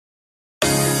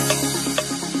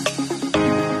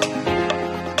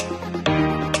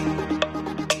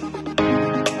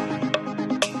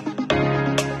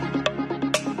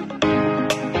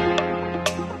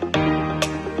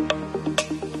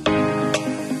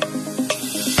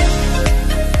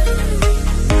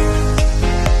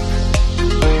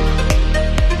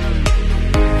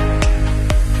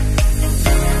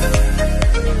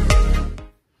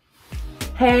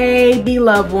Hey,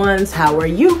 beloved ones, how are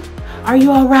you? Are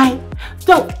you all right?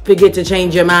 Don't forget to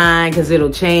change your mind because it'll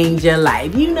change your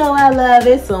life. You know I love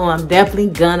it, so I'm definitely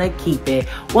gonna keep it.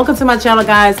 Welcome to my channel,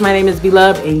 guys. My name is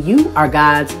Beloved, and you are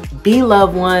God's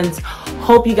beloved ones.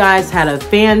 Hope you guys had a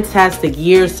fantastic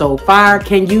year so far.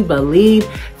 Can you believe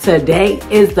today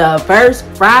is the first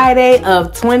Friday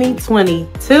of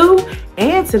 2022,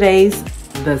 and today's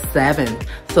the 7th.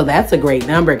 So that's a great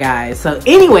number, guys. So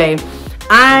anyway,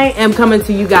 I am coming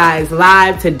to you guys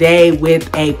live today with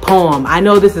a poem. I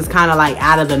know this is kind of like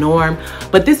out of the norm,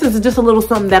 but this is just a little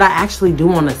something that I actually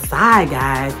do on the side,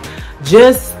 guys.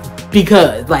 Just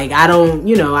because, like, I don't,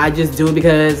 I just do it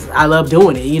because I love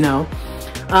doing it,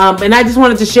 And I just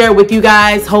wanted to share it with you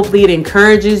guys. Hopefully it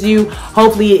encourages you.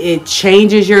 Hopefully it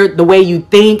changes the way you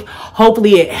think.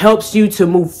 Hopefully it helps you to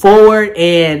move forward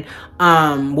and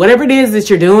whatever it is that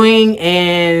you're doing.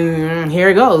 And here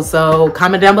it goes. So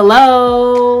comment down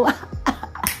below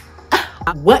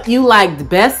what you liked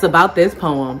best about this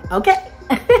poem. Okay,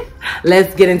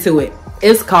 let's get into it.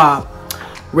 It's called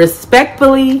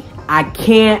Respectfully, I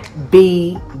Can't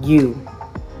Be You.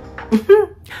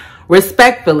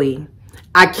 Respectfully,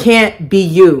 I can't be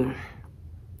you,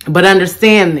 but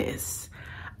understand this,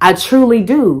 I truly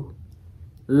do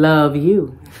love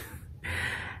you.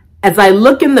 As I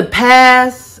look in the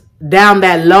past, down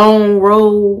that long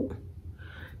road,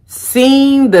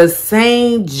 seeing the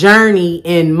same journey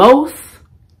in most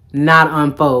not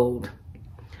unfold,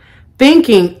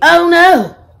 thinking, oh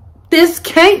no, this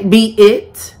can't be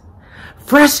it,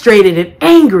 frustrated and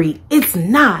angry, it's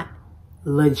not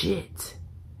legit.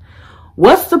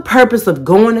 What's the purpose of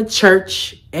going to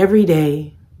church every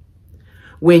day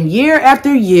when year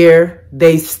after year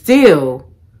they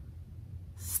still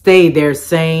stay their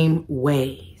same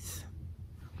ways?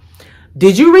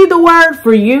 Did you read the word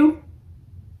for you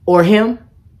or him?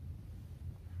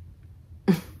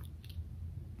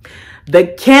 The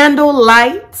candle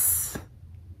lights,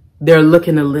 they're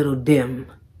looking a little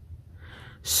dim.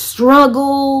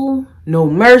 Struggle, no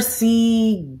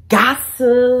mercy,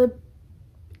 gossip,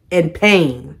 and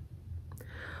pain.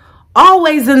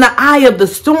 Always in the eye of the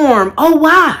storm. Oh,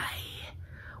 why?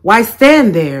 Why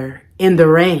stand there in the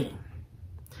rain?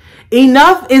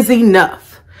 Enough is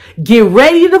enough. Get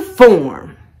ready to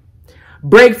form.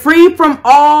 Break free from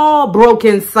all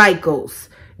broken cycles.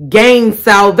 Gain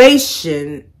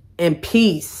salvation and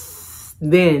peace.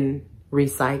 Then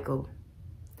recycle.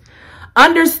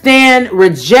 Understand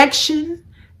rejection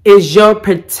is your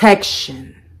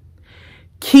protection.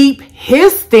 Keep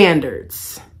his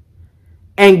standards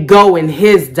and go in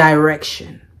his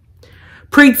direction.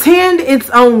 Pretend it's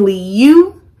only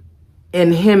you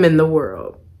and him in the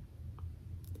world.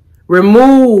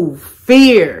 Remove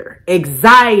fear,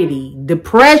 anxiety,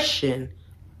 depression,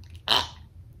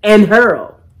 and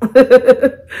hurl.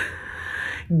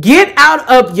 Get out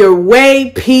of your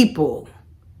way, people.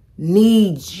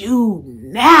 Need you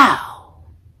now.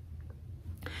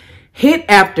 Hit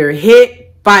after hit.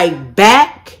 Fight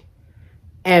back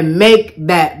and make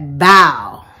that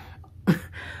vow.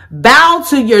 Vow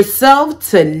to yourself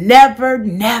to never,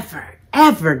 never,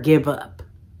 ever give up.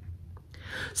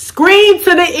 Scream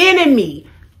to the enemy.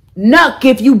 Knuck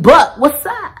if you buck. What's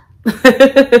up?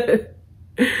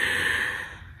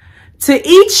 To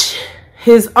each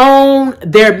his own,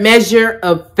 their measure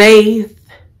of faith.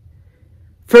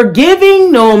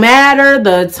 Forgiving no matter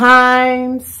the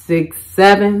time, 6th,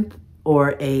 7th,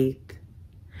 or 8th.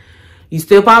 You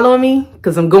still following me?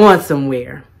 Because I'm going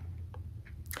somewhere.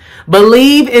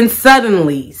 Believe in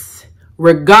suddenlies,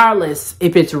 regardless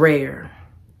if it's rare.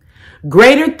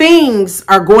 Greater things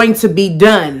are going to be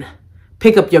done.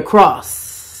 Pick up your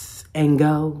cross and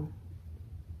go.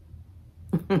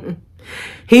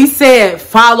 He said,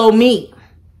 follow me.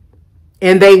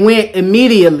 And they went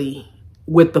immediately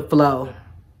with the flow.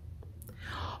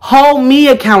 Hold me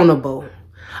accountable.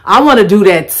 I want to do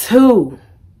that too.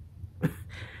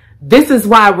 This is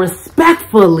why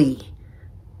respectfully,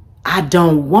 I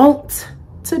don't want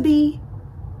to be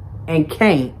and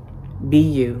can't be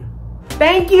you.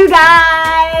 Thank you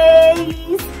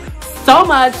guys so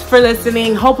much for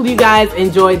listening. Hopefully you guys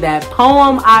enjoyed that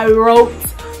poem I wrote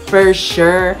for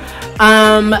sure.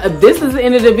 This is the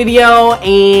end of the video,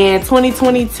 and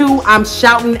 2022, I'm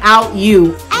shouting out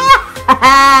you.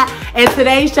 And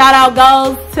today's shout out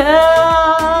goes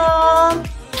to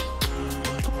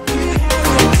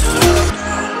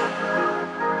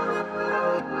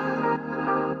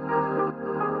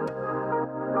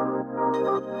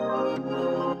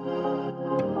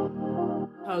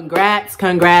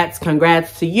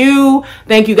Congrats to you.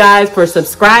 Thank you guys for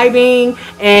subscribing,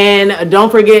 and don't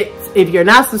forget if you're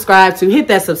not subscribed to, hit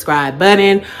that subscribe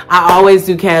button. I always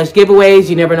do cash giveaways.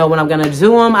 You never know when I'm going to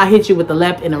do them. I hit you with the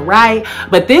left and the right.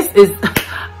 But this is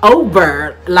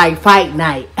over like fight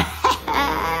night.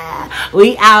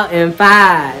 We out in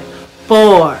 5,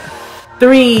 4,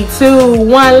 3, 2, 1.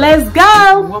 Let's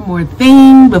go. One more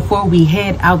thing before we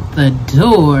head out the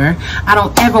door. I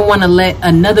don't ever want to let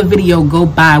another video go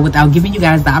by without giving you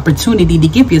guys the opportunity to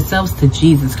give yourselves to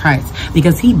Jesus Christ,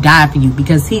 because he died for you,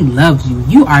 because he loves you.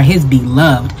 You are his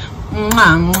beloved.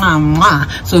 Mwah, mwah, mwah.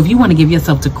 So if you want to give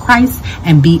yourself to Christ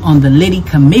and be on the Liddy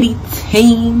committee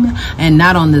team and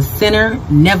not on the sinner,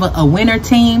 never a winner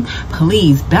team,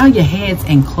 please bow your heads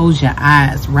and close your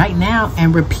eyes right now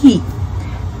and repeat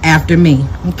after me,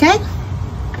 okay?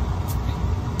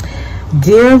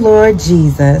 Dear Lord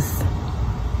Jesus,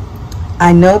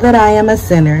 I know that I am a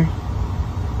sinner,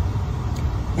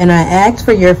 and I ask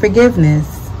for your forgiveness.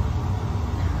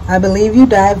 I believe you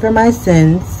died for my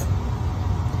sins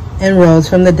and rose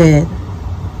from the dead.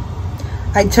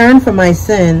 I turn from my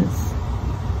sins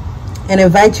and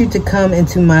invite you to come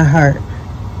into my heart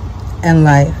and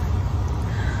life.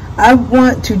 I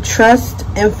want to trust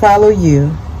and follow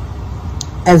you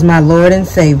as my Lord and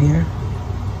Savior.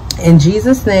 In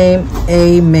Jesus' name,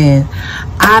 amen.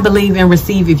 I believe and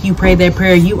receive. If you pray that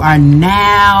prayer, you are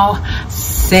now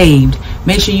saved.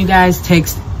 Make sure you guys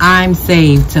text I'm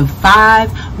saved to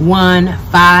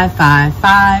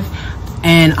 51555,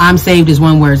 and I'm saved is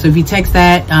one word. So if you text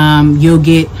that, you'll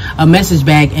get a message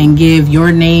back and give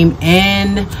your name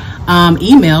and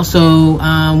email, so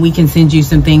we can send you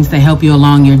some things to help you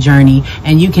along your journey.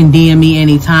 And you can DM me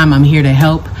anytime. I'm here to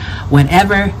help,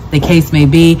 whatever the case may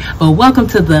be. But welcome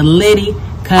to the Liddy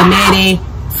committee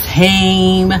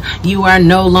team. You are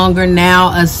no longer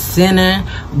now a sinner,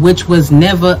 which was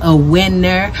never a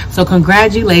winner. So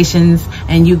congratulations.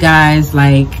 And you guys,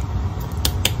 like,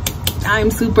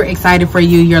 I'm super excited for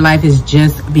you. Your life is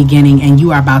just beginning, and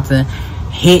you are about to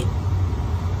hit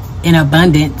in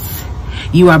abundance.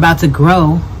 You are about to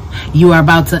grow. You are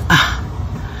about to,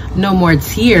 no more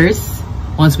tears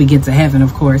once we get to heaven,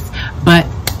 of course. But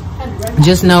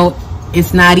just know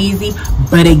it's not easy,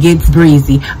 but it gets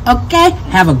breezy. Okay,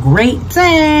 have a great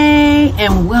day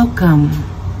and welcome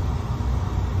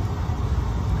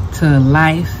to a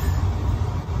life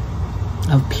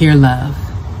of pure love.